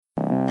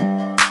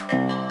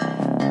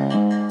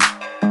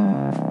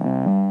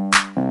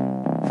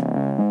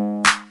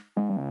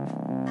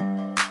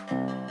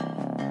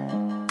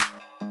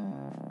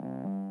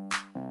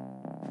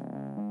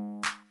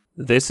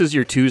This is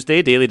your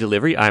Tuesday Daily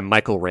Delivery. I'm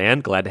Michael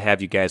Rand. Glad to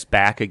have you guys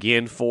back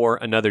again for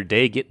another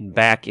day, getting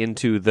back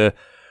into the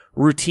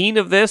routine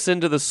of this,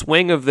 into the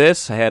swing of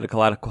this. I had a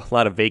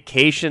lot of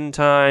vacation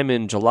time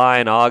in July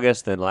and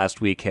August, then last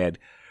week had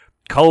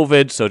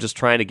COVID, so just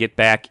trying to get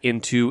back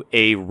into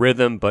a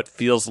rhythm, but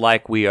feels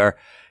like we are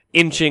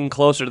inching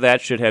closer to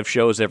that. Should have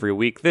shows every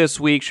week this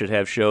week, should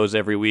have shows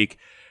every week,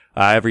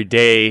 every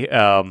day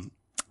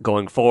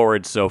going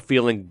forward, so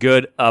feeling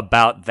good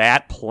about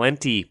that.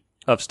 Plenty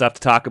of stuff to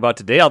talk about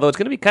today, although it's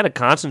going to be kind of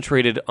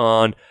concentrated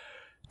on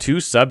two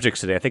subjects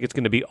today. I think it's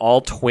going to be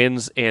all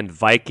Twins and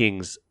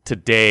Vikings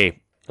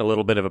today. A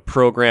little bit of a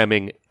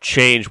programming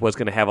change. Was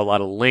going to have a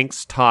lot of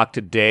Lynx talk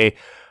today,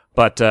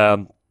 but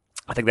I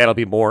think that'll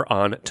be more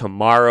on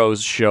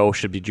tomorrow's show.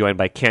 Should be joined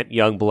by Kent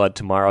Youngblood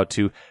tomorrow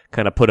to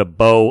kind of put a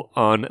bow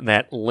on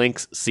that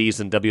Lynx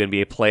season.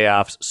 WNBA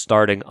playoffs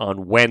starting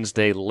on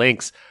Wednesday.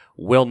 Lynx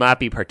will not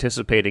be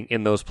participating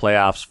in those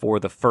playoffs for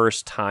the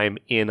first time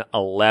in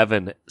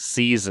 11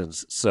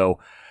 seasons. So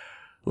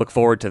look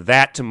forward to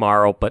that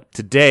tomorrow. But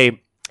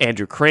today,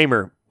 Andrew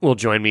Kramer will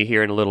join me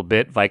here in a little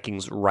bit,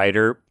 Vikings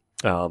writer,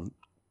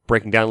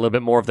 breaking down a little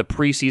bit more of the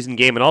preseason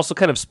game and also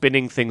kind of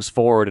spinning things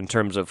forward in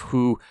terms of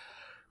who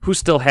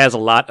still has a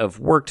lot of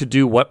work to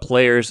do, what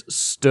players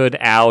stood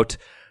out.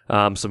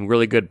 Some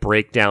really good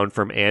breakdown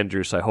from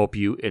Andrew, so I hope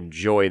you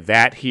enjoy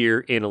that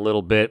here in a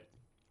little bit.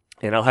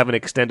 And I'll have an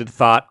extended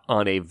thought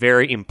on a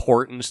very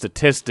important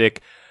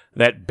statistic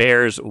that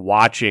bears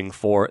watching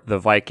for the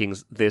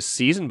Vikings this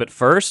season. But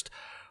first,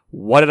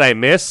 what did I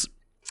miss?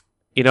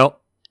 You know,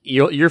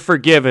 you're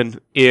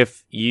forgiven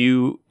if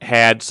you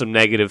had some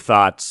negative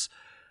thoughts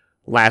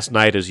last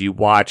night as you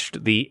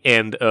watched the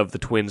end of the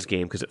Twins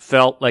game, because it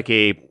felt like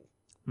a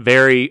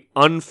very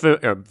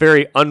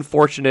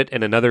unfortunate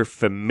and another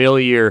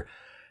familiar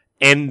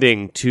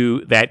ending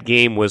to that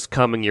game was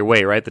coming your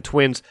way, right? The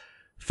Twins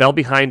fell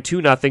behind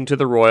 2-0 to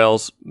the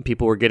Royals.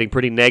 People were getting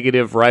pretty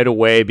negative right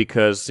away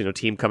because,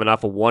 team coming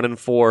off a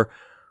 1-4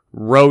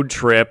 road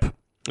trip.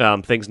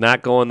 Things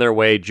not going their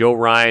way. Joe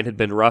Ryan had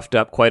been roughed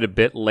up quite a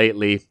bit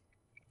lately.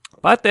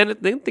 But then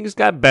things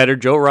got better.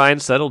 Joe Ryan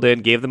settled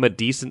in, gave them a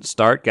decent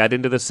start, got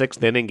into the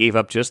sixth inning, gave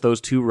up just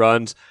those 2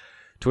 runs.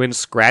 Twins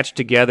scratched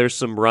together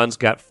some runs,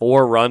 got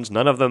 4 runs,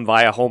 none of them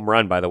via home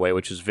run, by the way,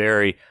 which is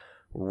very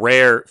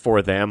rare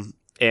for them.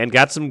 And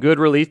got some good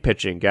relief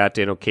pitching. Got,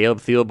 Caleb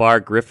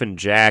Thielbar, Griffin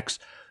Jacks,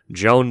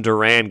 Joan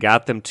Duran,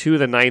 got them to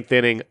the 9th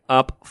inning,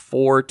 up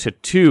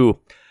 4-2.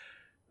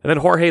 And then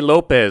Jorge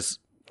Lopez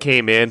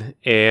came in,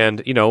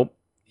 and,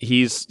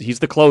 he's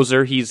the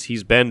closer.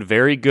 He's been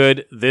very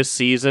good this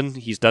season.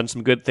 He's done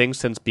some good things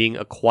since being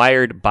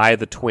acquired by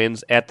the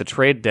Twins at the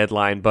trade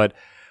deadline, but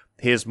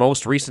his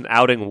most recent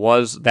outing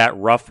was that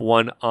rough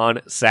one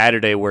on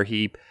Saturday where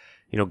he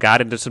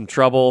got into some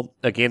trouble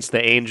against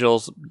the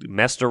Angels,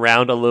 messed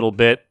around a little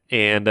bit,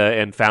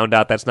 and found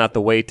out that's not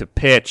the way to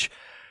pitch,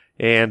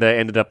 and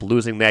ended up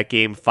losing that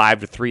game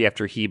 5-3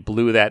 after he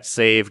blew that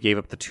save, gave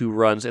up the 2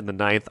 runs in the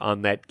 9th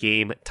on that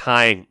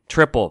game-tying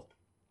triple.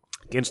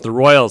 Against the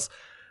Royals,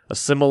 a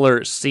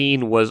similar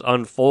scene was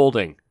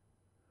unfolding.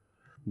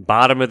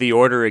 Bottom of the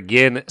order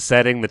again,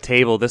 setting the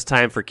table, this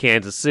time for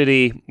Kansas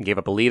City. Gave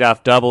up a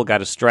leadoff double,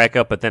 got a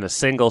strikeout, but then a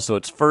single, so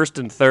it's 1st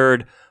and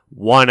 3rd.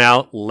 1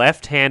 out,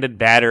 left-handed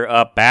batter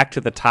up, back to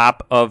the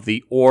top of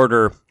the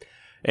order,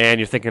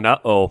 and you're thinking,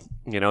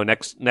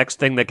 next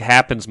thing that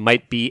happens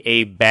might be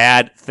a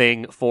bad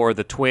thing for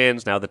the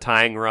Twins. Now the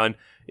tying run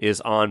is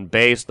on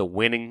base, the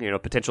winning,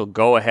 potential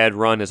go-ahead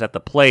run is at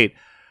the plate,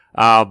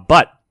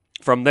 but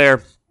from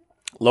there,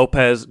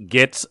 Lopez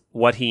gets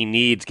what he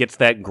needs, gets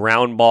that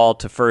ground ball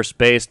to first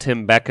base.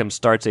 Tim Beckham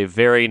starts a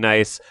very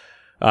nice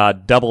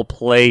double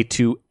play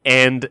to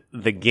end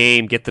the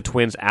game, get the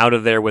Twins out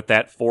of there with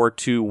that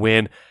 4-2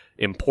 win.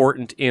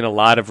 Important in a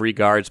lot of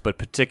regards, but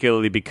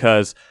particularly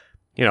because,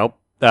 they're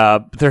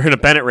in a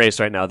pennant race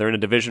right now. They're in a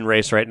division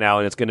race right now,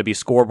 and it's going to be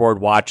scoreboard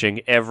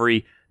watching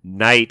every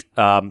night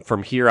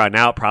from here on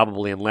out,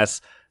 probably, unless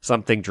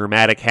something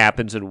dramatic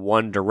happens in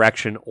one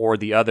direction or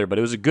the other. But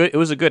it was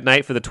a good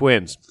night for the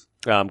Twins.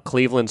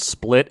 Cleveland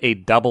split a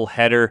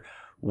doubleheader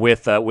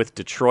with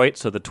Detroit,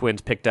 so the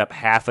Twins picked up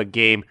half a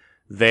game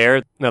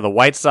there. Now the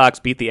White Sox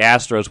beat the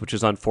Astros, which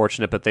is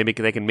unfortunate, but they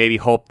can maybe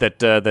hope that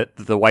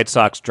the White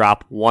Sox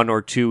drop 1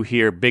 or 2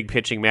 here. Big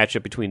pitching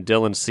matchup between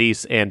Dylan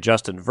Cease and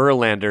Justin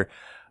Verlander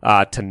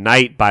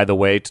tonight, by the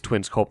way.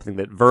 Twins hoping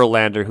that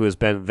Verlander, who has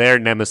been their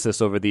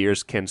nemesis over the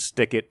years, can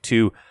stick it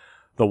to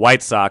the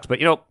White Sox. But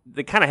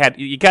they kind of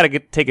you got to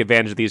take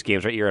advantage of these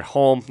games, right? You're at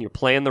home, you're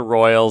playing the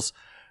Royals.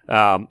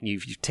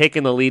 You've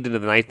taken the lead into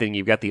the 9th inning.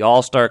 You've got the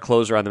all-star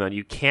closer on the mound.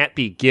 You can't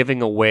be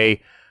giving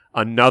away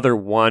another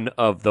one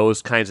of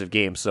those kinds of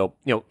games. So,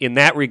 in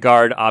that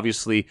regard,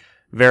 obviously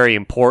very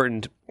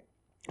important.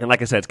 And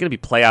like I said, it's going to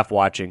be playoff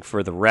watching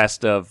for the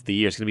rest of the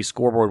year. It's going to be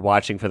scoreboard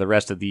watching for the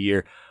rest of the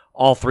year.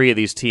 All 3 of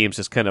these teams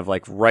is kind of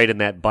like right in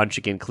that bunch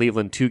again.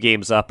 Cleveland 2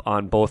 games up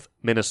on both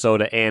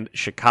Minnesota and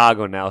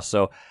Chicago now.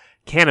 So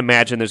can't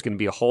imagine there's going to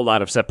be a whole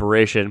lot of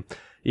separation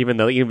even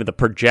though even the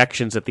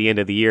projections at the end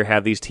of the year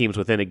have these teams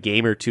within a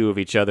game or two of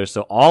each other.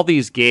 So all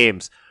these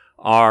games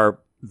are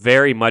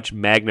very much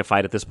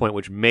magnified at this point,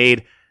 which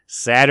made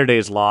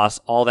Saturday's loss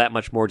all that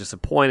much more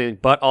disappointing,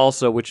 but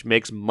also which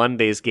makes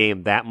Monday's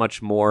game that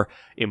much more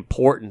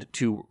important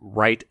to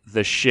right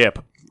the ship.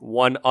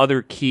 One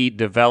other key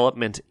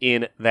development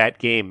in that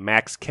game,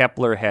 Max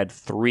Kepler had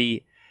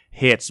 3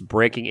 hits,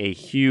 breaking a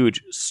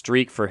huge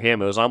streak for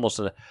him. It was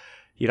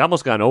he'd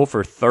almost gone 0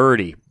 for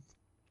 30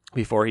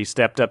 before he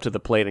stepped up to the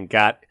plate and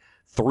got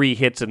 3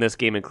 hits in this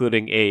game,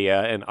 including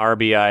an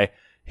RBI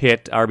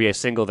hit, RBI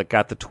single that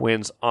got the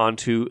Twins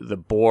onto the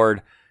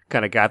board,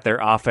 kind of got their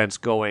offense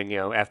going,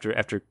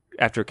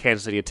 after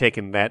Kansas City had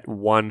taken that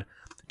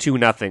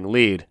 1-2-0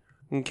 lead.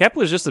 And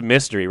Kepler's just a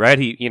mystery, right?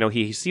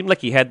 He seemed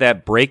like he had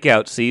that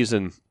breakout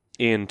season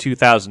in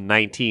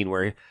 2019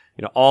 where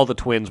all the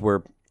Twins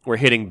were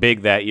hitting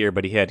big that year,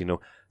 but he had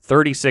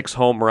 36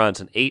 home runs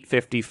and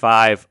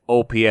 855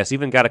 OPS,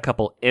 even got a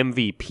couple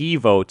MVP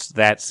votes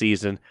that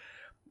season.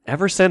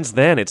 Ever since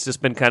then, it's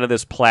just been kind of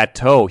this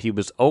plateau. He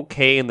was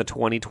okay in the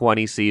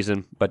 2020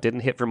 season, but didn't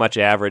hit for much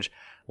average.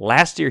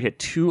 Last year hit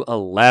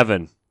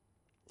 211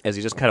 as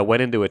he just kind of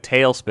went into a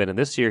tailspin, and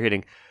this year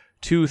hitting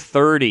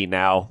 230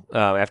 now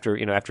after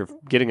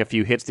getting a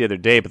few hits the other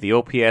day, but the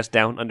OPS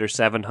down under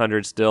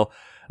 700 still.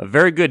 A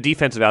very good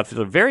defensive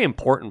outfielder, a very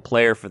important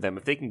player for them.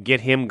 If they can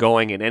get him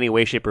going in any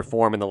way, shape, or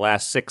form in the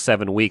last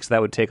 6-7 weeks,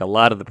 that would take a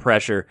lot of the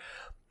pressure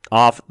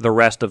off the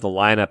rest of the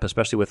lineup,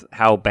 especially with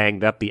how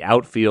banged up the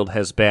outfield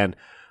has been.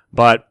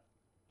 But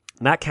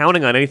not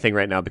counting on anything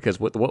right now, because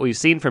what we've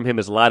seen from him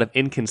is a lot of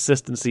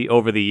inconsistency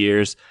over the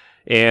years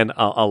and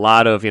a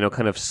lot of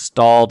kind of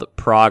stalled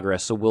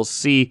progress. So we'll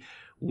see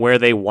where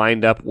they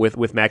wind up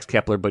with Max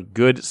Kepler, but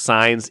good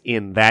signs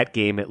in that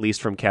game, at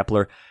least from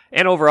Kepler.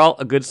 And overall,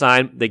 a good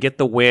sign. They get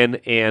the win,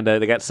 and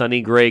they got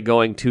Sonny Gray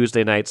going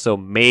Tuesday night, so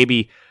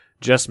maybe,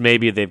 just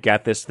maybe, they've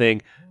got this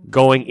thing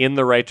going in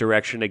the right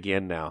direction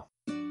again now.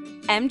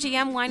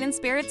 MGM Wine and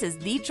Spirits is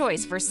the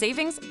choice for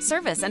savings,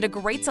 service, and a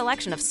great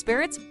selection of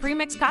spirits,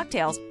 pre-mixed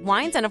cocktails,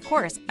 wines, and of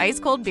course,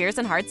 ice-cold beers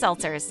and hard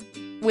seltzers.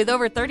 With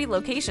over 30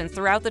 locations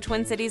throughout the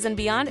Twin Cities and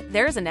beyond,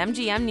 there's an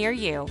MGM near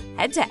you.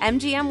 Head to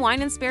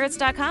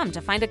MGMWineandSpirits.com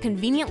to find a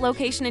convenient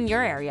location in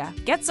your area.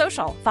 Get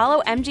social.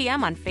 Follow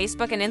MGM on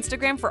Facebook and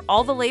Instagram for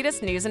all the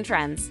latest news and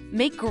trends.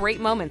 Make great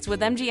moments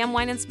with MGM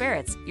Wine and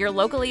Spirits, your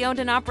locally owned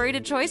and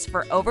operated choice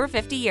for over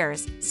 50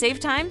 years.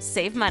 Save time,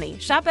 save money.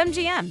 Shop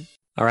MGM.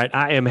 All right,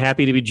 I am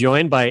happy to be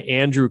joined by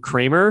Andrew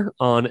Kramer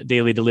on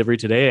Daily Delivery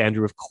today.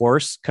 Andrew, of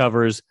course,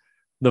 covers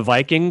the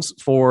Vikings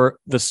for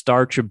the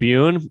Star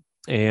Tribune.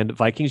 And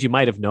Vikings, you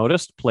might have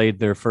noticed, played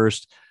their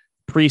first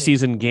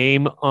preseason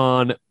game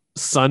on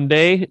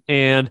Sunday.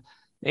 And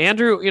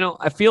Andrew,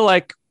 I feel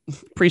like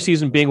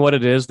preseason being what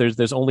it is,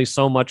 there's only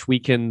so much we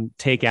can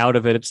take out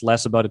of it. It's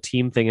less about a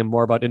team thing and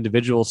more about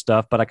individual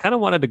stuff. But I kind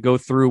of wanted to go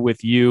through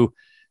with you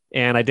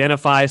and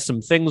identify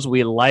some things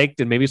we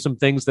liked and maybe some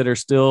things that are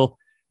still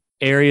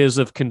areas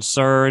of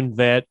concern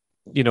that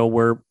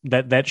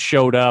that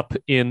showed up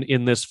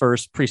in this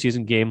first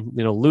preseason game.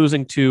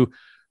 Losing to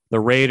the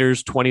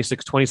Raiders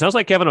 26-20. Sounds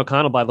like Kevin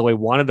O'Connell, by the way,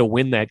 wanted to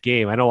win that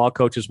game. I know all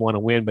coaches want to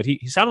win, but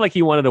he sounded like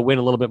he wanted to win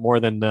a little bit more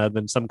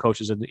than some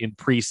coaches in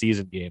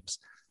preseason games.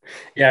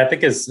 Yeah, I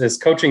think his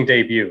coaching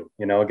debut,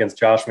 against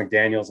Josh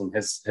McDaniels, and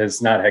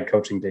his not head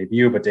coaching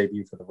debut, but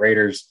debut for the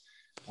Raiders.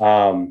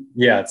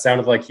 It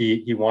sounded like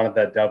he wanted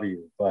that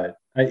W, but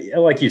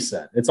like you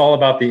said, it's all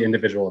about the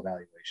individual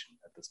evaluation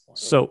at this point.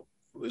 So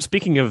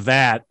speaking of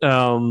that,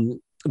 the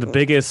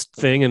biggest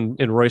thing,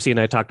 and Royce and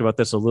I talked about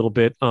this a little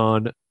bit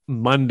on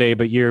Monday,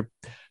 but you're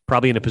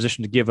probably in a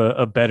position to give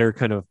a better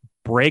kind of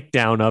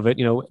breakdown of it.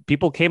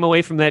 People came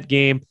away from that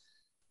game,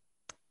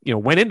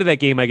 went into that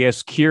game, I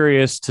guess,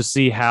 curious to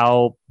see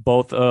how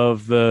both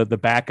of the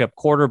backup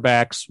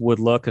quarterbacks would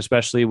look,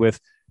 especially with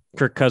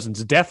Kirk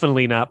Cousins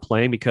definitely not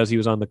playing because he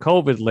was on the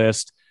COVID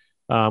list.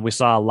 We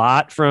saw a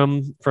lot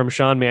from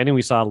Sean Mannion.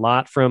 We saw a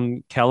lot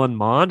from Kellen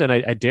Mond, and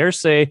I dare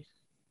say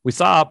we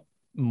saw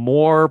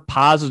more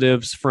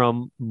positives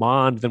from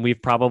Mond than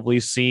we've probably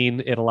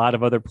seen at a lot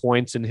of other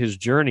points in his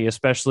journey,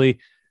 especially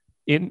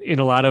in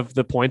a lot of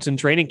the points in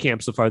training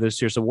camp so far this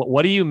year. So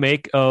what do you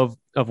make of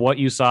what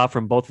you saw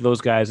from both of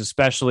those guys,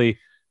 especially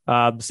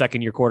the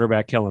second-year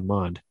quarterback, Kellen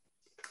Mond?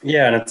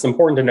 Yeah, and it's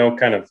important to know,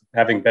 kind of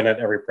having been at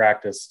every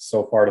practice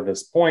so far to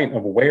this point,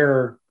 of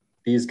where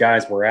these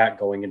guys were at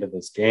going into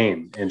this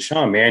game. And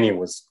Sean Mannion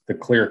was the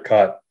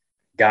clear-cut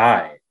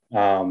guy.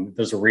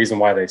 There's a reason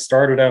why they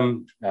started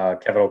him.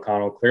 Kevin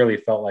O'Connell clearly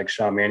felt like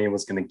Sean Mannion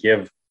was going to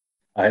give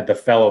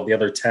the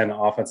other 10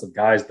 offensive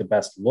guys the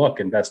best look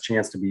and best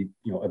chance to be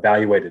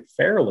evaluated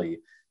fairly.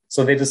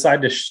 So they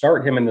decided to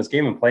start him in this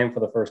game and play him for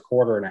the first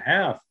quarter and a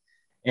half.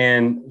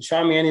 And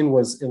Sean Mannion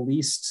was at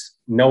least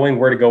knowing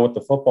where to go with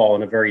the football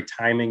in a very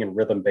timing and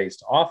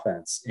rhythm-based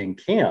offense in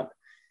camp.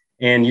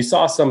 And you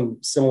saw some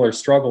similar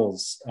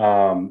struggles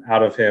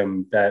out of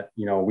him that,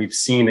 we've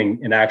seen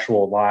in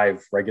actual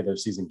live regular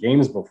season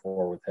games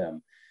before with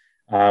him,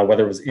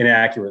 whether it was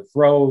inaccurate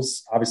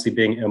throws, obviously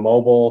being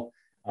immobile,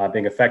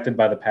 being affected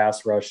by the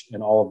pass rush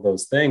and all of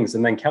those things.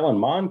 And then Kellen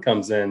Mond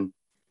comes in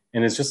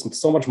and is just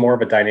so much more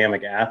of a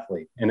dynamic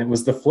athlete. And it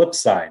was the flip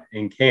side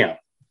in camp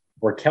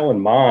where Kellen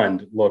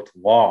Mond looked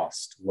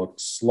lost, looked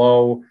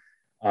slow,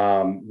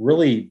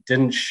 really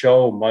didn't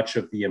show much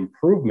of the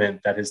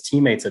improvement that his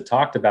teammates had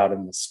talked about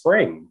in the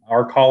spring.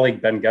 Our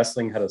colleague Ben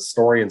Gessling had a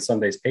story in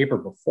Sunday's paper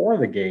before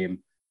the game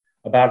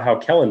about how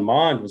Kellen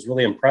Mond was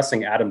really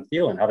impressing Adam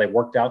Thielen, how they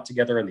worked out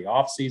together in the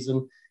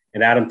offseason.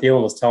 And Adam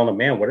Thielen was telling him,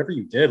 man, whatever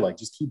you did, like,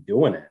 just keep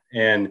doing it.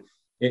 And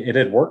it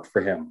had worked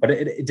for him, but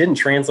it didn't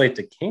translate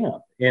to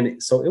camp.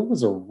 And so it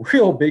was a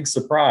real big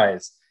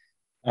surprise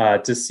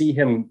to see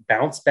him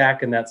bounce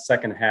back in that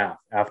second half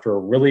after a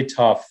really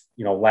tough,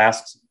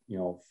 last,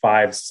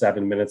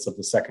 5-7 minutes of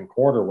the second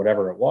quarter,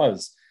 whatever it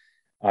was.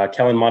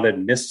 Kellen Mond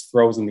had missed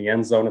throws in the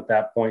end zone at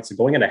that point. So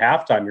going into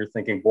halftime, you're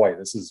thinking, boy,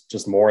 this is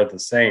just more of the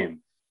same.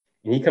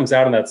 And he comes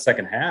out in that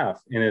second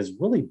half and is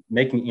really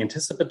making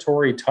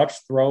anticipatory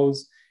touch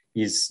throws.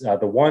 He's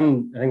the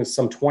one, I think it was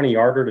some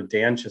 20-yarder to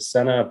Dan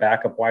Chisena, a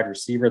backup wide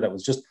receiver that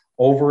was just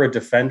over a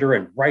defender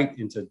and right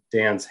into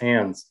Dan's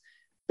hands.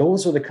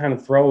 Those are the kind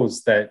of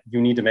throws that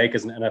you need to make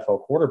as an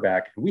NFL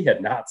quarterback. And we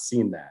had not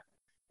seen that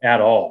at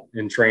all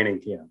in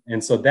training camp.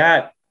 And so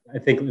that, I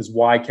think, is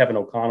why Kevin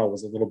O'Connell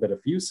was a little bit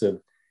effusive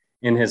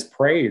in his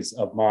praise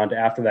of Mond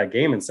after that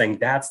game and saying,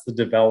 that's the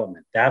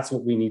development. That's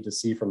what we need to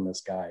see from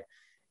this guy.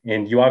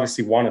 And you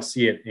obviously want to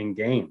see it in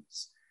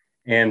games.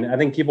 And I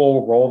think people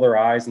will roll their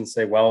eyes and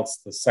say, well, it's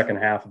the second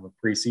half of a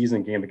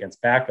preseason game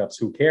against backups.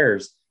 Who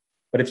cares?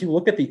 But if you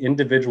look at the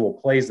individual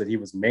plays that he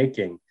was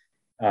making,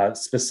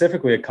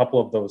 specifically a couple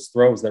of those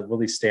throws that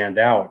really stand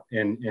out.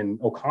 And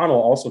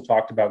O'Connell also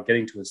talked about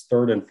getting to his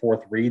third and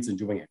fourth reads and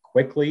doing it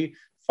quickly,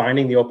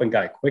 finding the open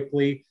guy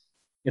quickly.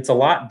 It's a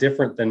lot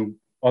different than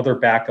other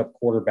backup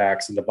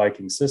quarterbacks in the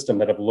Viking system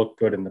that have looked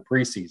good in the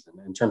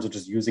preseason in terms of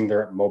just using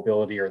their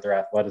mobility or their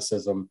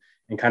athleticism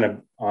and kind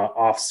of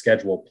off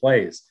schedule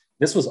plays.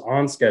 This was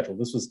on schedule.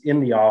 This was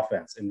in the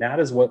offense. And that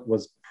is what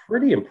was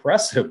pretty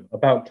impressive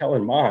about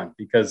Kellen Mond,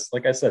 because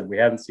like I said, we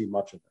hadn't seen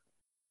much of it.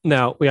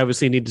 Now, we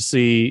obviously need to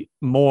see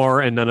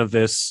more, and none of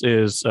this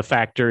is a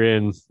factor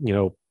in,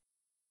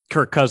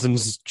 Kirk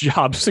Cousins'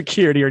 job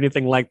security or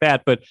anything like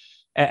that. But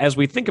as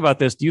we think about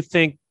this, do you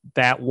think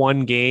that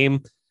one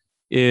game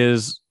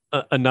is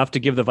enough to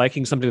give the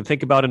Vikings something to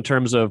think about in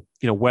terms of,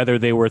 whether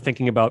they were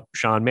thinking about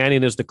Sean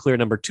Mannion as the clear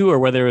number two, or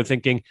whether they were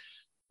thinking,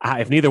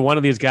 if neither one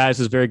of these guys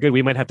is very good,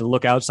 we might have to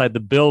look outside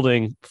the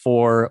building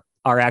for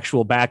our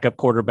actual backup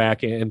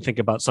quarterback and think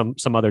about some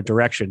other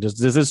direction? Does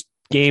this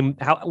game,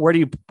 where do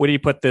you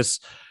put this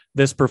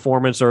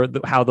performance or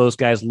how those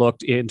guys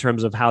looked in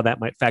terms of how that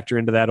might factor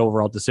into that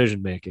overall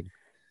decision making?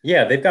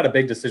 Yeah, they've got a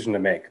big decision to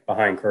make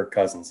behind Kirk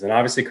Cousins. And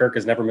obviously Kirk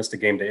has never missed a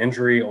game to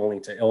injury, only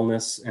to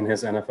illness in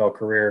his NFL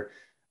career.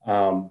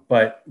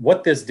 But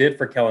what this did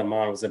for Kellen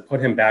Mond was it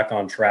put him back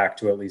on track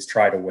to at least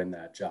try to win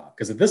that job.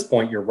 Because at this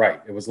point, you're right.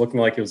 It was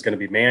looking like it was going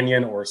to be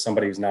Mannion or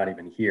somebody who's not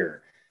even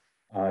here.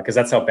 Because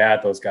that's how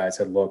bad those guys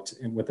had looked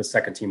with the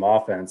second team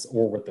offense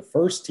or with the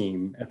first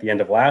team at the end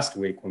of last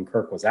week when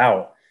Kirk was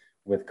out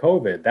with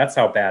COVID. That's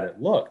how bad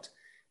it looked.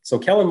 So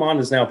Kellen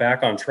Mond is now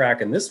back on track,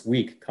 and this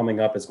week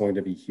coming up is going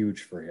to be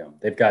huge for him.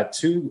 They've got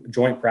 2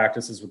 joint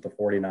practices with the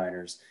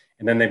 49ers,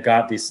 and then they've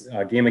got this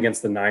game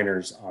against the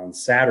Niners on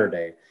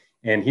Saturday,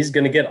 and he's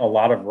going to get a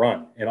lot of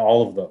run in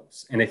all of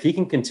those. And if he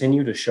can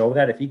continue to show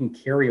that, if he can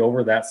carry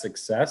over that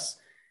success,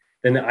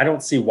 then I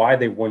don't see why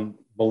they wouldn't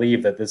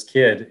believe that this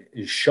kid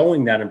is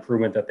showing that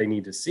improvement that they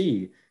need to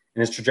see,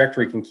 and his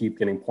trajectory can keep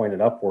getting pointed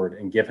upward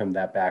and give him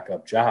that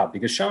backup job.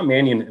 Because Sean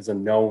Mannion is a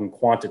known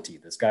quantity.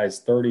 This guy is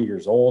 30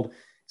 years old.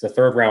 He's a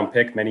third-round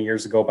pick many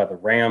years ago by the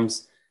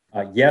Rams.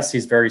 Yes,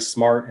 he's very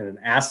smart and an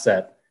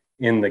asset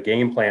in the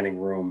game planning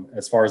room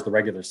as far as the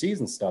regular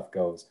season stuff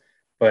goes.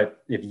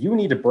 But if you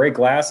need to break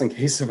glass in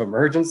case of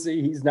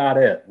emergency, he's not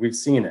it. We've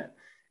seen it.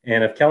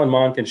 And if Kellen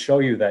Mond can show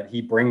you that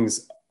he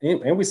brings –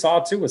 and we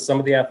saw too with some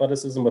of the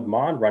athleticism with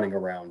Mond running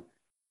around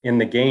in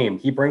the game,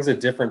 he brings a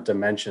different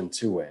dimension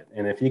to it.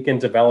 And if he can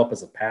develop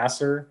as a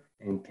passer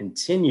and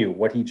continue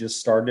what he just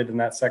started in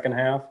that second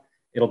half,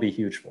 it'll be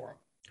huge for him.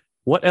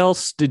 What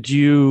else did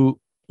you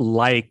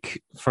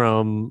like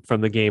from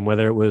the game,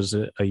 whether it was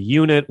a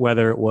unit,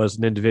 whether it was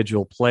an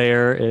individual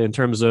player, in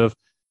terms of,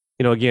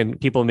 again,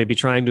 people maybe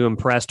trying to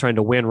impress, trying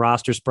to win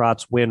roster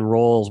spots, win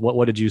roles?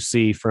 What did you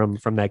see from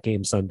that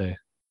game Sunday?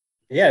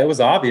 Yeah, it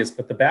was obvious,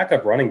 but the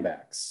backup running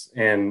backs,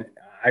 and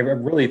I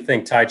really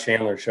think Ty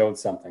Chandler showed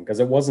something, because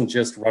it wasn't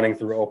just running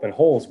through open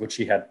holes, which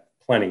he had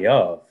plenty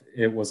of.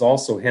 It was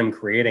also him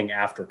creating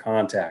after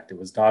contact. It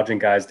was dodging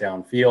guys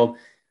downfield.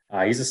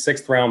 He's a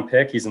 6th-round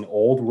pick. He's an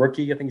old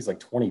rookie. I think he's like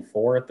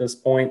 24 at this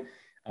point.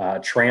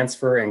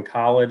 Transfer in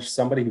college,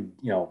 somebody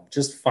who,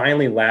 just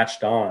finally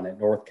latched on at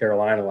North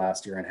Carolina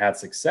last year and had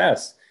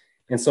success.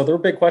 And so there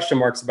were big question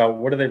marks about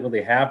what do they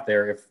really have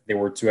there if they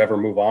were to ever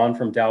move on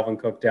from Dalvin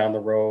Cook down the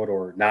road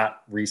or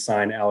not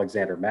re-sign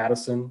Alexander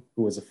Mattison,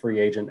 who was a free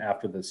agent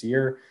after this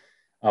year.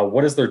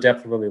 What does their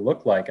depth really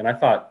look like? And I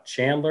thought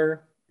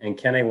Chandler and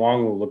Kene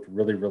Nwangwu looked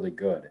really, really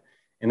good.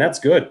 And that's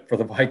good for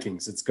the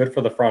Vikings. It's good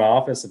for the front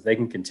office if they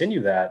can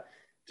continue that,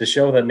 to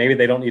show that maybe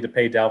they don't need to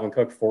pay Dalvin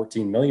Cook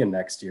 $14 million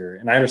next year.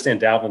 And I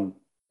understand Dalvin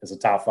is a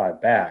top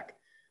 5 back,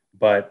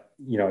 but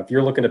if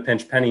you're looking to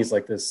pinch pennies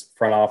like this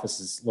front office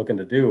is looking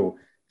to do,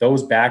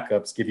 those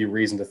backups give you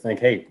reason to think,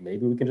 hey,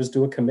 maybe we can just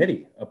do a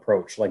committee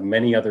approach like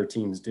many other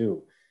teams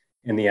do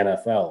in the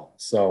NFL.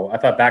 So I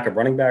thought backup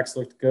running backs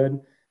looked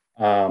good.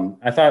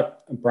 I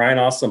thought Brian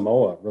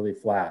Asamoah really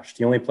flashed.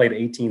 He only played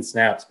 18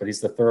 snaps, but he's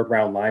the 3rd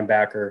round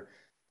linebacker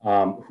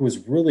who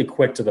was really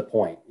quick to the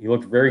point. He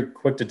looked very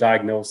quick to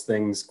diagnose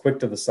things, quick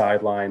to the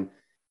sideline.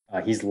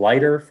 He's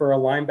lighter for a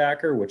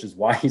linebacker, which is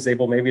why he's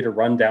able maybe to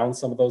run down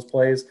some of those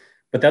plays.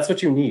 But that's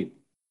what you need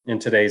in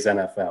today's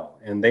NFL.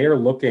 And they are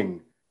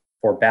looking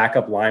for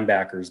backup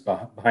linebackers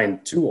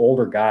behind 2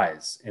 older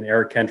guys in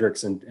Eric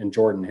Kendricks and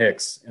Jordan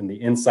Hicks in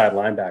the inside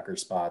linebacker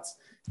spots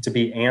to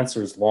be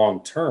answers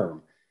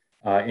long-term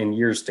in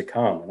years to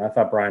come. And I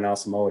thought Brian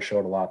Asamoah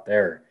showed a lot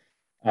there.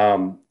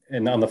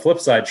 And on the flip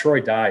side,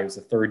 Troy Dye, who's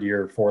a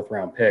 3rd-year,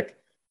 4th-round pick,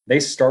 they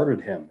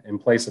started him in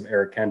place of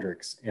Eric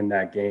Kendricks in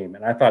that game.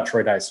 And I thought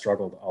Troy Dye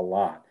struggled a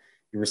lot.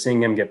 You were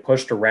seeing him get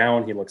pushed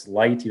around. He looks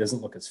light. He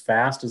doesn't look as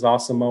fast as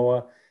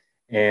Asamoah.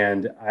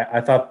 And I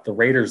thought the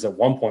Raiders at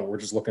one point were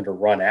just looking to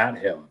run at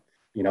him.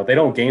 They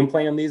don't game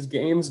plan these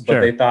games, but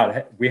Sure. They thought,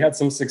 hey, we had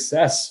some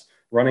success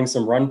running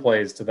some run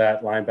plays to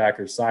that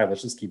linebacker's side.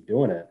 Let's just keep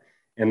doing it.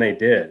 And they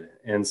did.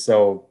 And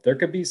so there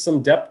could be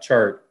some depth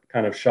chart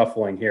kind of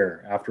shuffling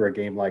here after a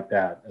game like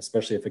that,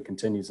 especially if it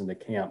continues into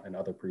camp and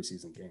other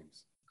preseason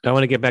games. I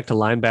want to get back to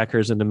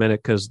linebackers in a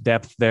minute because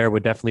depth there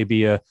would definitely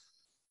be a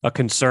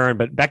concern.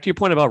 But back to your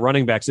point about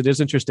running backs, it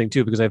is interesting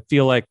too, because I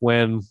feel like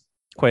when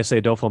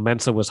Kwesi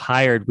Adofo-Mensah was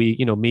hired, me,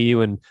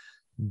 you and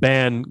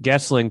Ben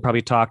Gessling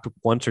probably talked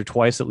once or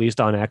twice at least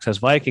on Access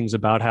Vikings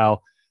about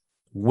how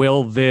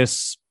will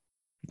this,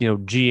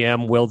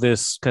 GM, will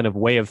this kind of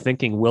way of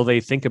thinking, will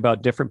they think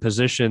about different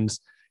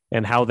positions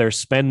and how they're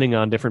spending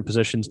on different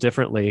positions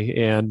differently?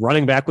 And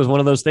running back was one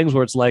of those things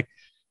where it's like,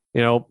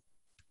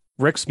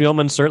 Rick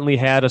Spielman certainly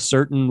had a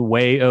certain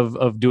way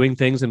of doing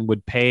things and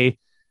would pay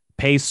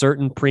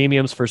certain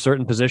premiums for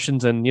certain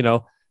positions. And,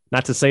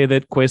 not to say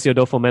that Kwesi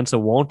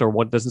Adofo-Mensah won't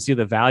or doesn't see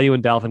the value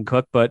in Dalvin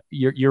Cook, but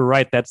you're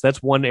right.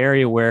 That's one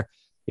area where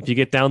if you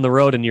get down the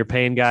road and you're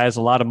paying guys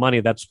a lot of money,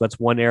 that's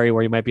one area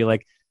where you might be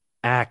like,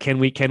 can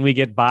we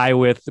get by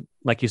with,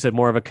 like you said,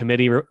 more of a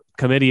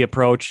committee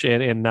approach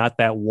and not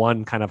that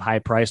one kind of high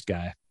priced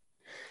guy.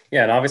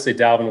 Yeah. And obviously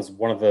Dalvin was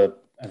one of the,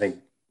 I think,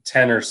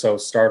 10 or so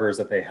starters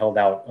that they held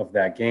out of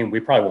that game.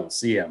 We probably won't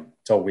see him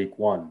till week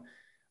 1.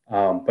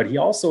 But he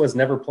also has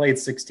never played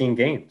 16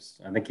 games.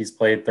 I think he's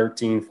played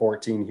 13,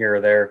 14 here or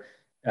there.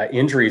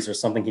 Injuries are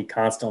something he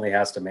constantly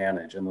has to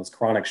manage. And those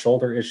chronic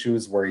shoulder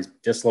issues where he's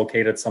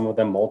dislocated some of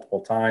them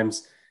multiple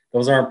times,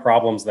 those aren't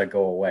problems that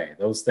go away.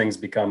 Those things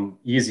become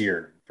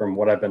easier, from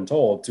what I've been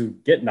told, to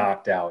get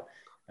knocked out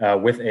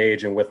with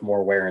age and with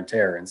more wear and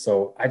tear. And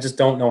so I just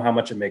don't know how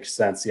much it makes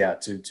sense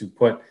yet to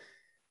put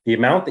the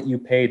amount that you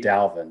pay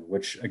Dalvin,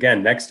 which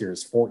again, next year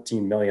is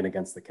 $14 million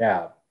against the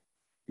cap.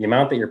 The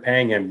amount that you're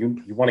paying him,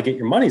 you want to get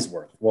your money's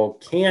worth. Well,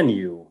 can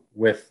you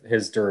with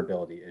his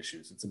durability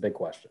issues? It's a big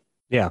question.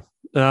 Yeah.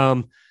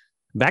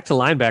 Back to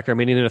linebacker. I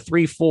mean, in a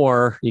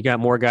 3-4, you got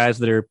more guys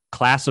that are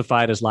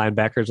classified as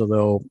linebackers.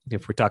 Although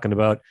if we're talking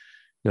about,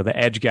 the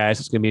edge guys,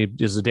 it's going to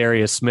be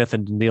Zadarius Smith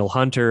and Danielle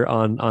Hunter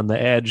on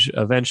the edge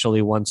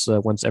eventually once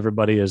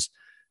everybody is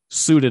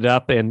suited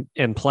up and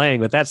playing.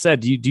 But that said,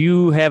 do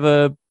you have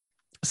a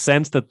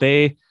sense that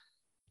they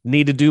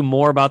need to do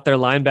more about their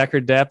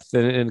linebacker depth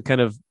and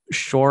kind of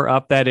shore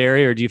up that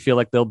area, or do you feel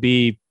like they're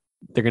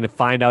going to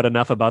find out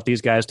enough about these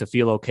guys to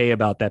feel okay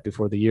about that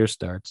before the year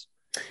starts?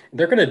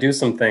 They're going to do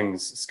some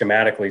things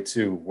schematically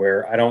too,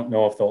 where I don't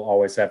know if they'll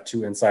always have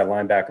 2 inside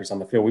linebackers on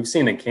the field. We've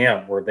seen in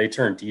camp where they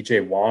turn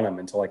DJ Wanham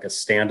into like a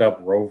stand-up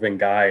roving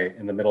guy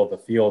in the middle of the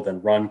field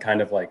and run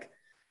kind of like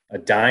a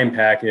dime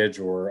package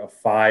or a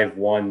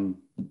 5-1,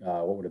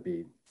 what would it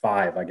be?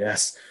 5, I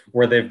guess,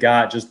 where they've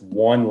got just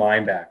one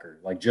linebacker,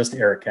 like just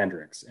Eric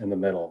Kendricks in the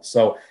middle.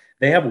 So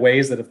they have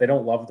ways that if they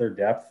don't love their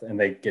depth and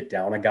they get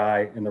down a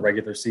guy in the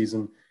regular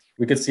season,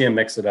 we could see him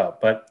mix it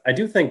up. But I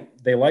do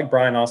think they like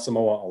Brian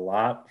Asamoah a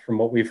lot from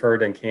what we've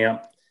heard in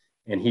camp,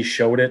 and he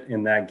showed it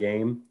in that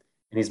game.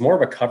 And he's more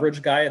of a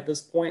coverage guy at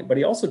this point, but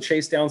he also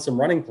chased down some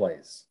running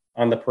plays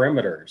on the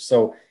perimeter.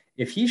 So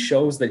if he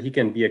shows that he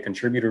can be a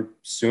contributor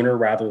sooner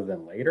rather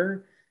than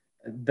later,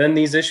 then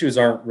these issues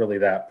aren't really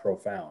that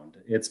profound.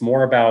 It's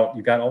more about,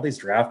 you got all these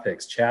draft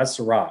picks. Chaz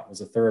Surratt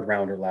was a 3rd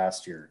rounder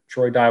last year.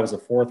 Troy Dye was a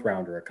 4th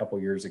rounder a couple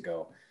years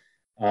ago.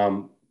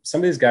 Some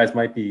of these guys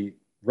might be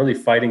really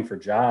fighting for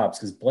jobs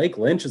because Blake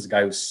Lynch is a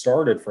guy who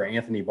started for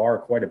Anthony Barr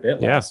quite a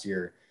bit last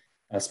year.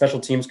 A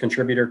special teams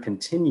contributor,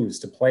 continues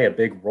to play a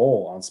big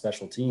role on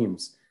special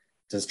teams.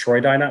 Does Troy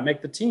Dye not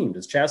make the team?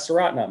 Does Chaz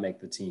Surratt not make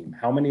the team?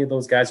 How many of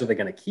those guys are they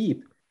going to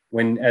keep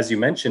when, as you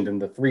mentioned, in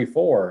the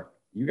 3-4,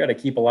 you got to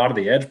keep a lot of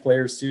the edge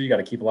players too. You got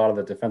to keep a lot of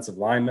the defensive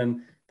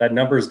linemen. That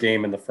numbers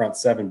game in the front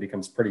 7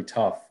 becomes pretty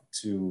tough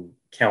to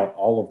count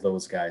all of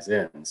those guys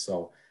in.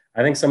 So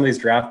I think some of these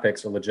draft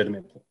picks are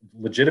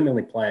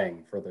legitimately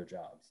playing for their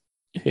jobs.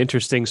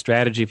 Interesting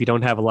strategy. If you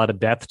don't have a lot of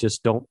depth,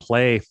 just don't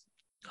play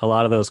a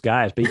lot of those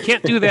guys. But you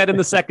can't do that in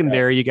the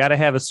secondary. You got to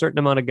have a certain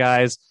amount of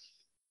guys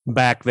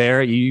back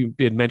there. You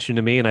had mentioned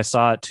to me, and I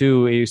saw it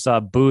too. You saw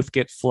Booth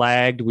get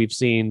flagged. We've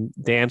seen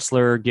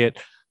Dantzler get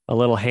a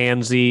little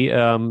handsy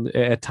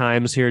at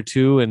times here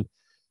too. And,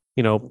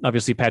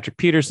 obviously Patrick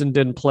Peterson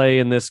didn't play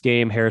in this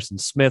game. Harrison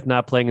Smith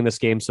not playing in this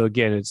game. So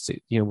again, it's,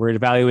 we're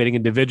evaluating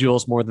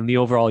individuals more than the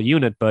overall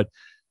unit. But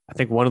I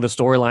think one of the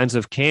storylines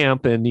of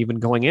camp and even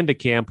going into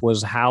camp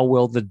was how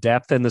will the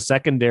depth in the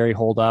secondary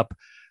hold up?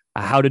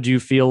 How did you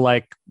feel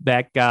like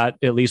that got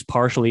at least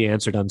partially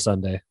answered on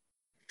Sunday?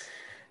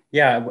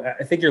 Yeah,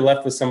 I think you're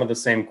left with some of the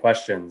same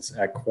questions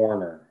at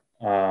corner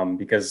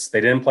because they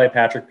didn't play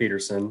Patrick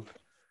Peterson,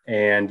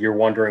 and you're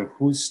wondering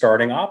who's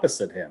starting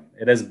opposite him.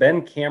 It has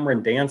been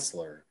Cameron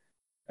Dantzler,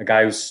 a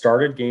guy who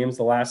started games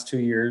the last 2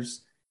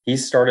 years. He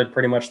started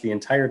pretty much the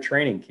entire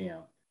training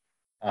camp.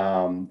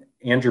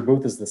 Andrew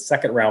Booth is the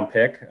second-round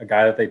pick, a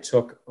guy that they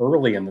took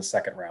early in the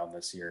second round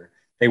this year.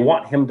 They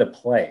want him to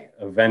play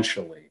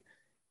eventually.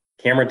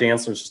 Cameron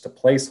Dantzler is just a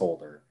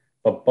placeholder.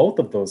 But both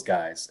of those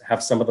guys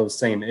have some of those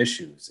same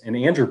issues, and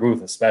Andrew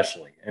Booth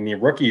especially. And the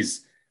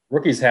rookies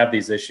have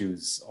these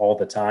issues all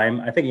the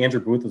time. I think Andrew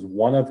Booth is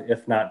one of,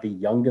 if not the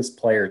youngest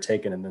player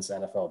taken in this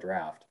NFL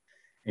draft.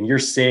 And you're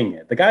seeing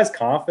it. The guy's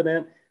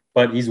confident,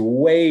 but he's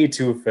way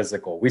too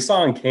physical. We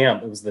saw in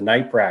camp, it was the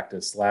night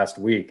practice last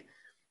week,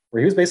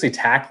 where he was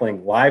basically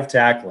live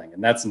tackling,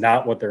 and that's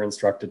not what they're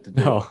instructed to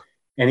do. No.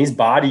 And he's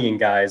bodying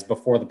guys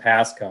before the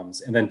pass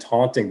comes and then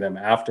taunting them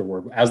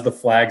afterward as the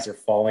flags are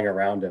falling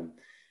around him.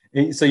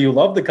 So you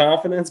love the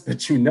confidence,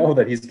 but you know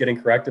that he's getting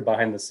corrected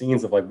behind the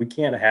scenes of we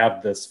can't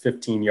have this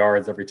 15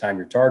 yards every time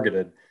you're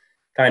targeted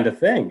kind of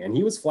thing. And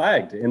he was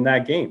flagged in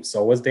that game.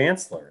 So was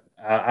Dantzler.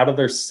 Out of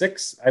their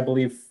 6, I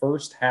believe,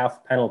 first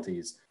half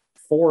penalties,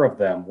 4 of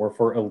them were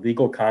for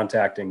illegal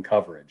contact in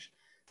coverage.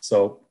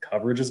 So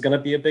coverage is going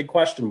to be a big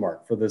question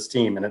mark for this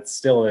team, and it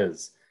still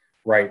is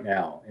right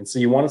now. And so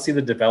you want to see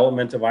the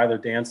development of either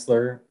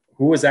Dantzler,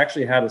 who has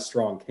actually had a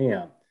strong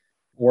camp,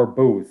 or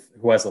Booth,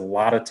 who has a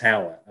lot of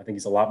talent. I think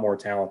he's a lot more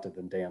talented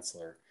than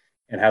Dantzler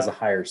and has a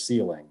higher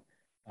ceiling.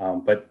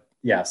 But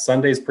yeah,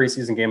 Sunday's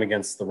preseason game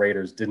against the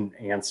Raiders didn't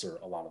answer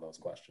a lot of those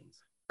questions.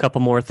 A couple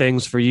more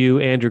things for you,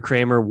 Andrew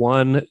Kramer.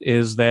 One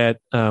is that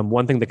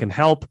one thing that can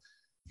help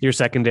your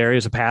secondary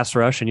is a pass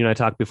rush. And you and I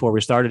talked before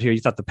we started here.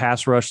 You thought the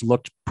pass rush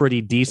looked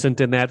pretty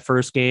decent in that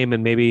first game,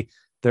 and maybe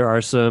there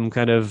are some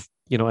kind of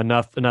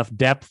enough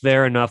depth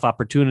there, enough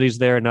opportunities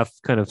there, enough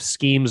kind of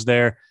schemes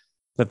there.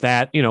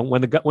 That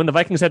when the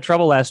Vikings had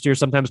trouble last year,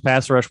 sometimes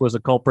pass rush was a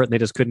culprit, and they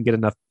just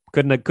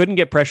couldn't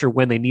get pressure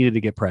when they needed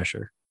to get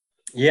pressure.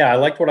 Yeah, I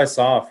liked what I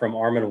saw from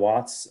Armon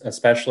Watts,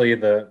 especially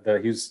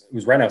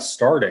who's right now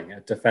starting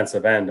at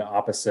defensive end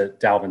opposite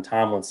Dalvin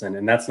Tomlinson,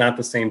 and that's not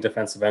the same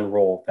defensive end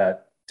role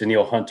that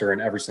Danielle Hunter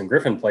and Everson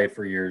Griffen played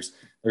for years.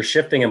 They're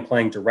shifting and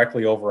playing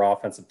directly over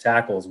offensive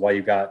tackles while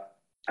you've got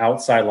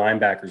outside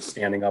linebackers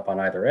standing up on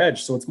either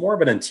edge. So it's more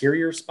of an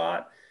interior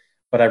spot.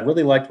 But I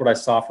really liked what I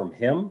saw from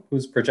him,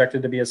 who's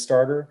projected to be a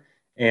starter,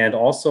 and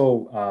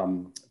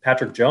also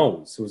Patrick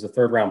Jones, who was a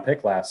third-round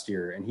pick last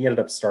year, and he ended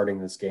up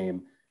starting this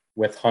game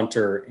with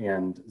Hunter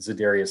and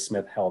Zadarius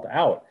Smith held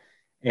out.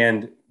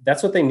 And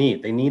that's what they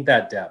need. They need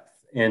that depth.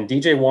 And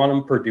DJ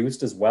Wonnum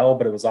produced as well,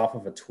 but it was off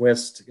of a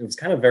twist. It was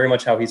kind of very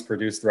much how he's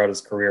produced throughout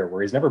his career,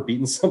 where he's never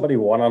beaten somebody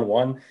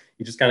one-on-one.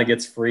 He just kind of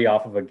gets free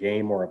off of a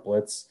game or a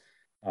blitz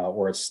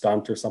or a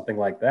stunt or something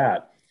like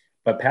that.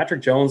 But Patrick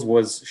Jones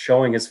was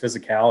showing his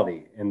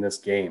physicality in this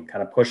game,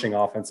 kind of pushing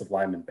offensive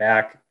linemen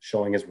back,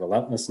 showing his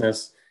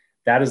relentlessness.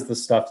 That is the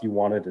stuff you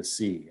wanted to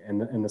see.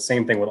 And the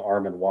same thing with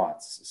Armon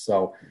Watts.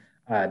 So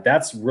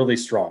that's really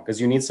strong because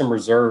you need some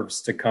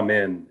reserves to come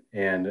in.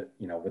 And,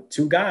 with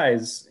 2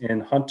 guys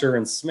in Hunter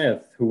and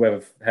Smith who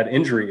have had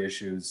injury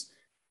issues,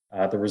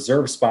 the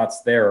reserve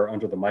spots there are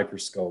under the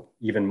microscope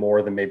even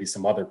more than maybe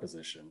some other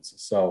positions.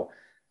 So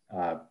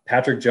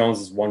Patrick Jones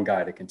is one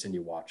guy to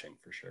continue watching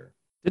for sure.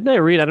 Didn't I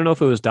read, I don't know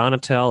if it was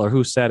Donatel or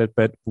who said it,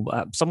 but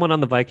someone on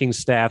the Vikings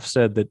staff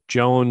said that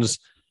Jones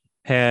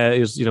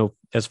is,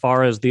 as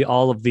far as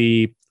all of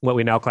the what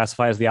we now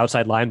classify as the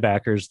outside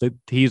linebackers, that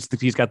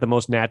he's got the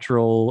most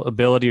natural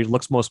ability,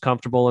 looks most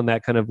comfortable in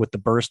that kind of with the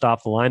burst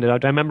off the line. Did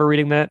I remember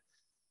reading that?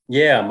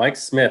 Yeah, Mike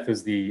Smith,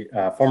 who's the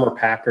former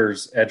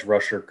Packers edge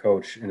rusher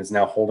coach and is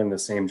now holding the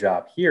same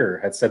job here,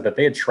 had said that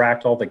they had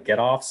tracked all the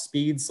get-off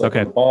speeds. When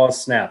the ball is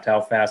snapped,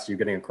 how fast are you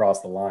getting across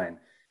the line?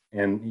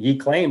 And he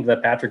claimed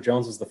that Patrick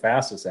Jones was the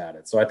fastest at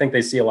it. So I think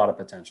they see a lot of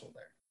potential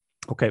there.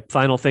 Okay,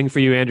 final thing for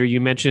you, Andrew. You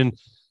mentioned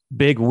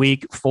big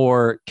week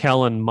for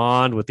Kellen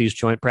Mond with these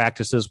joint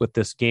practices with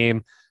this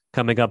game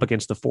coming up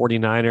against the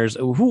 49ers.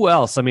 Who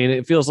else? I mean,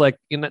 it feels like,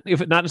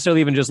 if not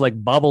necessarily even just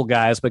like bubble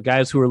guys, but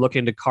guys who are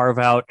looking to carve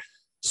out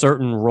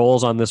certain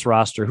roles on this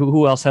roster.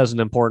 Who else has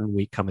an important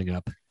week coming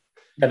up?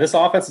 Yeah, this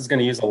offense is going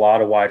to use a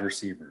lot of wide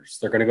receivers.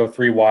 They're going to go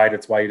 3 wide.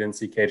 It's why you didn't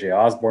see KJ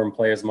Osborne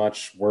play as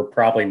much. We're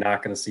probably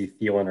not going to see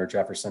Thielen or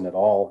Jefferson at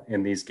all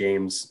in these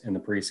games in the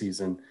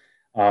preseason.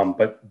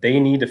 But they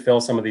need to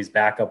fill some of these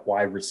backup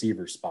wide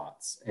receiver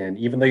spots. And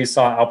even though you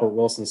saw Albert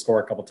Wilson score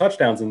a couple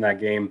touchdowns in that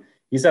game,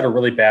 he's had a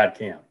really bad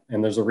camp.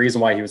 And there's a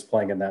reason why he was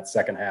playing in that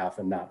second half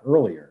and not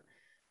earlier.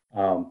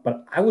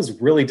 But I was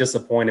really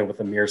disappointed with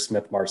Ihmir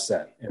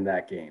Smith-Marsette in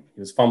that game. He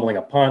was fumbling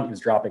a punt. He was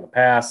dropping a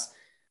pass.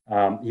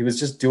 He was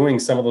just doing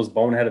some of those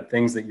boneheaded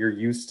things that you're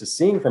used to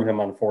seeing from him,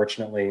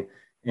 unfortunately,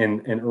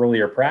 in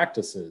earlier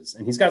practices.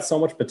 And he's got so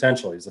much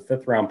potential. He's a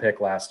 5th-round pick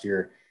last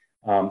year.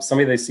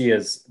 Somebody they see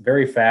as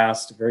very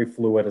fast, very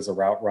fluid as a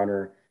route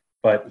runner,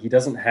 but he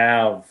doesn't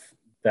have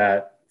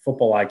that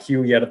football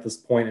IQ yet at this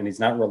point, and he's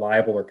not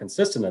reliable or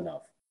consistent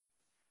enough.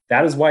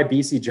 That is why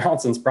BC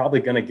Johnson's probably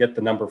going to get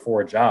the number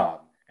 4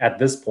 job at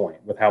this point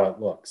with how it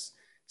looks.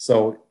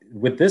 So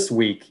with this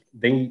week,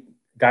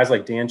 guys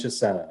like Dan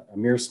Chisena,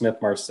 Ihmir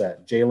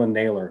Smith-Marsette, Jalen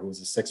Naylor, who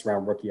was a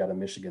 6th-round rookie out of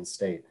Michigan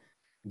State,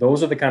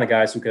 those are the kind of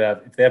guys who could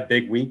have, if they have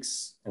big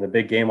weeks and a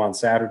big game on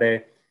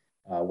Saturday,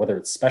 whether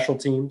it's special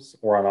teams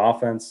or on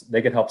offense,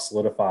 they could help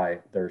solidify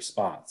their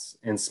spots.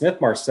 And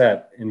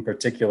Smith-Marsette in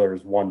particular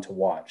is one to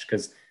watch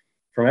because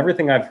from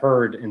everything I've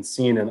heard and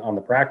seen on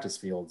the practice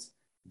fields,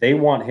 they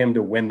want him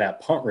to win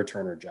that punt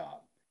returner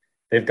job.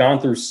 They've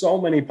gone through so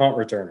many punt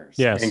returners.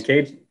 Yes. And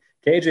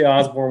KJ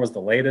Osborne was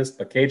the latest,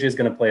 but KJ is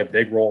going to play a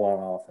big role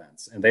on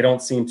offense. And they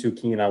don't seem too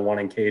keen on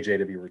wanting KJ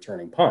to be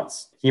returning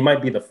punts. He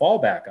might be the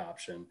fallback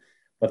option,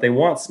 but they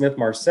want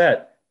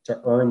Smith-Marsette to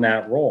earn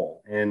that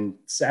role. And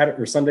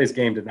Sunday's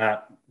game did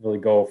not really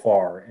go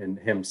far in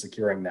him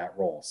securing that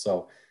role.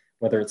 So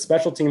whether it's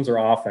special teams or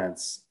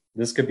offense,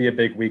 this could be a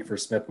big week for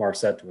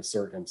Smith-Marsette to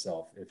assert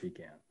himself if he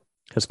can.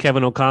 Has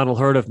Kevin O'Connell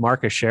heard of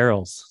Marcus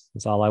Sherrills?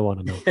 That's all I want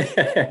to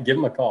know. Give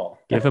him a call.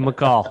 Give him a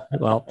call.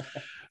 Well,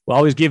 we'll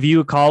always give you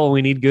a call when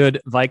we need good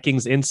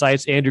Vikings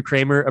insights. Andrew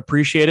Kramer,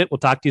 appreciate it. We'll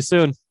talk to you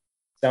soon.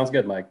 Sounds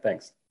good, Mike.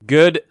 Thanks.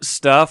 Good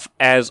stuff,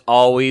 as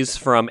always,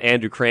 from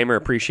Andrew Kramer.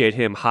 Appreciate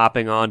him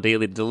hopping on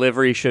Daily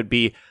Delivery. Should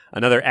be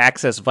another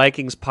Access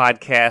Vikings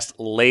podcast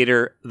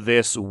later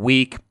this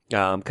week.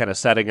 Kind of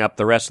setting up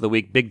the rest of the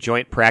week. Big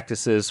joint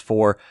practices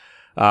for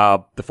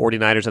the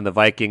 49ers and the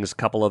Vikings. A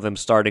couple of them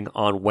starting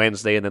on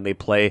Wednesday, and then they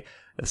play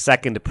the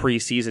second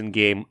preseason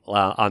game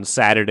on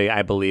Saturday,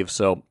 I believe.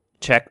 So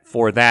check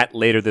for that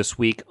later this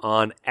week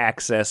on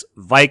Access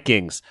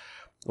Vikings.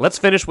 Let's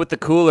finish with the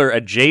cooler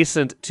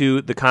adjacent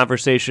to the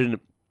conversation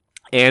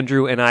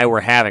Andrew and I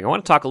were having. I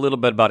want to talk a little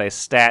bit about a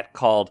stat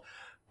called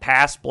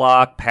pass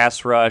block,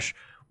 pass rush,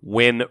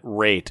 win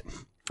rate.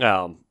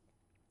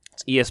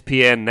 It's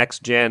ESPN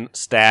Next Gen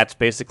Stats,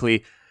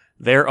 basically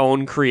their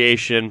own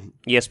creation,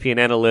 ESPN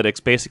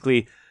Analytics.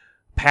 Basically,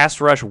 pass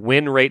rush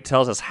win rate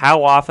tells us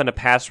how often a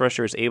pass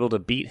rusher is able to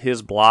beat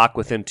his block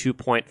within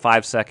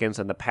 2.5 seconds,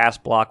 and the pass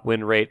block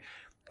win rate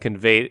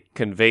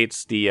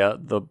conveys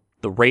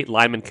the rate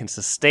linemen can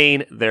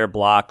sustain their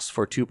blocks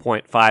for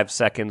 2.5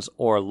 seconds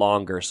or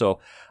longer. So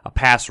a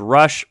pass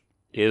rush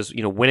is,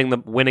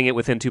 winning it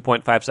within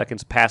 2.5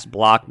 seconds. Pass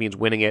block means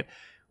winning it,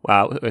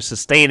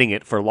 sustaining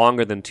it for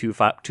longer than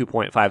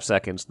 2.5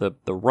 seconds. The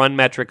run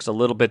metric's a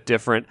little bit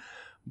different,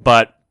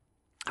 but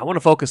I want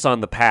to focus on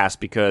the pass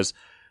because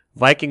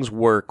Vikings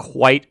were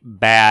quite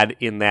bad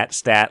in that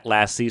stat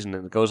last season,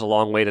 and it goes a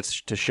long way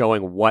to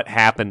showing what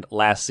happened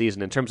last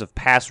season. In terms of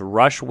pass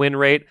rush win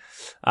rate,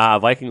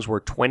 Vikings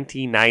were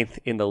 29th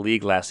in the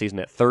league last season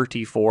at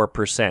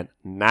 34%.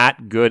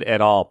 Not good at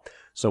all.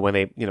 So when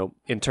they,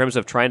 in terms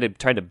of trying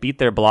to beat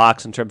their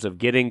blocks, in terms of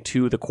getting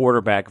to the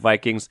quarterback,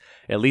 Vikings,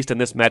 at least in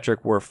this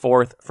metric, were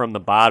 4th from the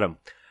bottom.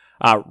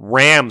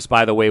 Rams,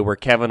 by the way, where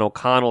Kevin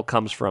O'Connell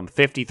comes from,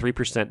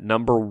 53%,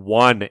 number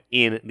 1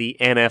 in the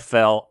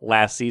NFL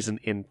last season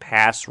in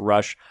pass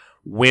rush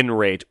win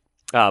rate.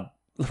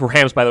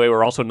 Rams, by the way,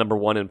 were also number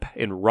 1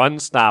 in run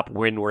stop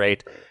win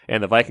rate,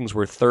 and the Vikings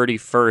were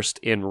 31st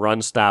in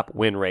run stop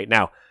win rate.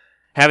 Now,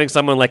 having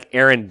someone like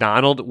Aaron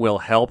Donald will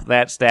help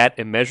that stat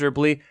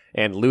immeasurably,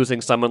 and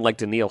losing someone like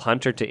Danielle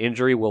Hunter to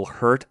injury will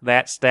hurt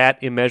that stat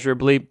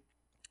immeasurably.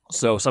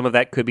 So some of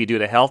that could be due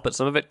to health, but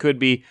some of it could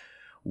be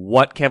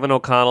what Kevin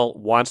O'Connell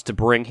wants to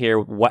bring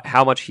here,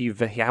 how much he's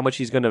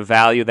going to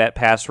value that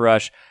pass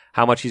rush,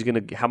 how much he's going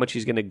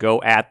to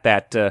go at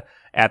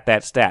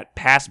that stat.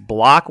 Pass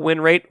block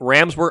win rate,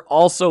 Rams were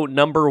also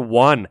number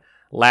 1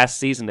 last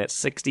season at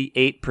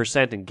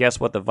 68%, and guess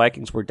what? The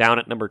Vikings were down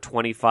at number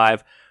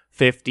 25,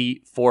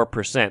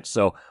 54%.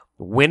 So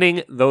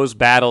winning those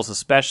battles,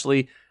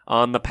 especially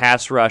on the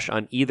pass rush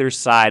on either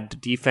side,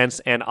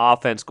 defense and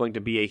offense, going to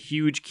be a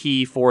huge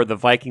key for the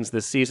Vikings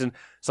this season,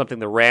 something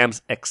the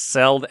Rams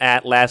excelled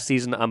at last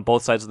season on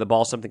both sides of the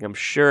ball, something I'm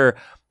sure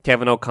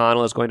Kevin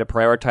O'Connell is going to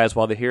prioritize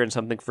while they're here, and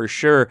something for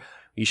sure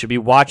you should be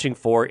watching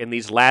for in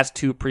these last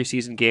 2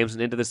 preseason games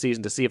and into the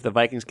season to see if the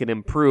Vikings can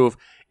improve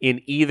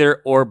in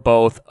either or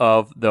both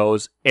of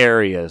those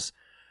areas.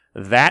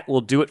 That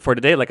will do it for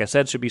today. Like I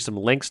said, should be some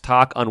Lynx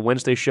talk on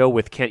Wednesday's show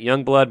with Kent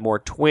Youngblood, more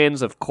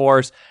Twins, of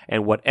course,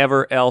 and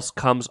whatever else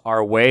comes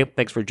our way.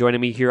 Thanks for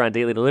joining me here on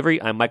Daily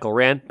Delivery. I'm Michael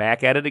Rand,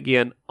 back at it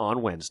again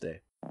on Wednesday.